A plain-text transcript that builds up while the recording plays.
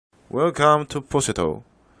Welcome to Posito.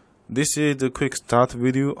 This is the quick start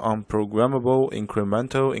video on Programmable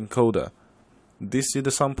Incremental Encoder. This is the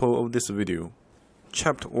sample of this video.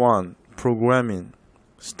 Chapter 1. Programming.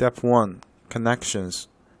 Step 1. Connections.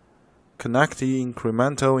 Connect the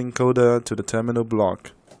incremental encoder to the terminal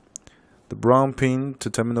block. The brown pin to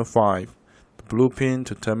terminal 5, the blue pin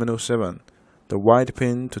to terminal 7, the white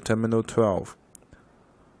pin to terminal 12.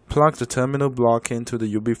 Plug the terminal block into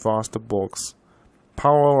the UBfast box.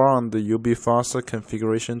 Power on the UBfast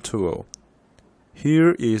configuration tool.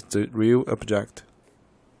 Here is the real object.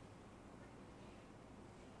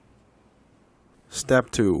 Step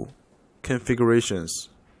 2. Configurations.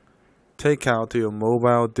 Take out your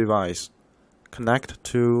mobile device. Connect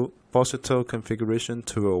to Posito configuration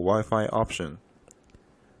tool Wi-Fi option.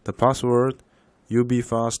 The password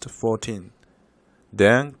ubfast14.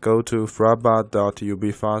 Then go to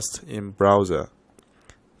fraba.ubfast in browser.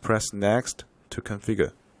 Press Next to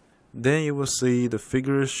configure. Then you will see the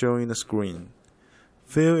figures showing the screen.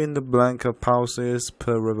 Fill in the blank pulses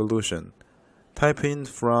per revolution. Type in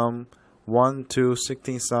from 1 to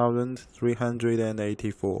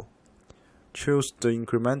 16,384. Choose the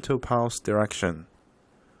incremental pulse direction.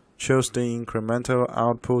 Choose the incremental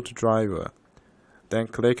output driver. Then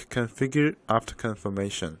click Configure after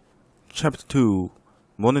confirmation. Chapter 2.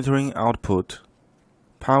 Monitoring output.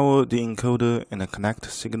 Power the encoder and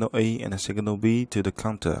connect signal A and signal B to the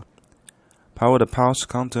counter. Power the pulse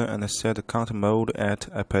counter and set the counter mode at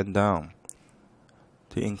up and down.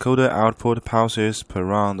 The encoder output pulses per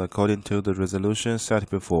round according to the resolution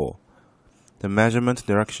set before. The measurement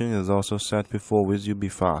direction is also set before with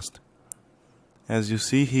UBfast. As you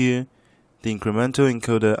see here, the incremental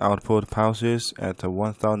encoder output pulses at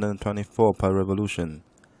 1024 per revolution,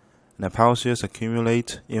 and the pulses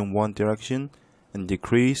accumulate in one direction and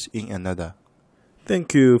decrease in another.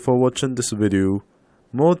 Thank you for watching this video.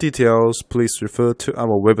 More details please refer to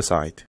our website.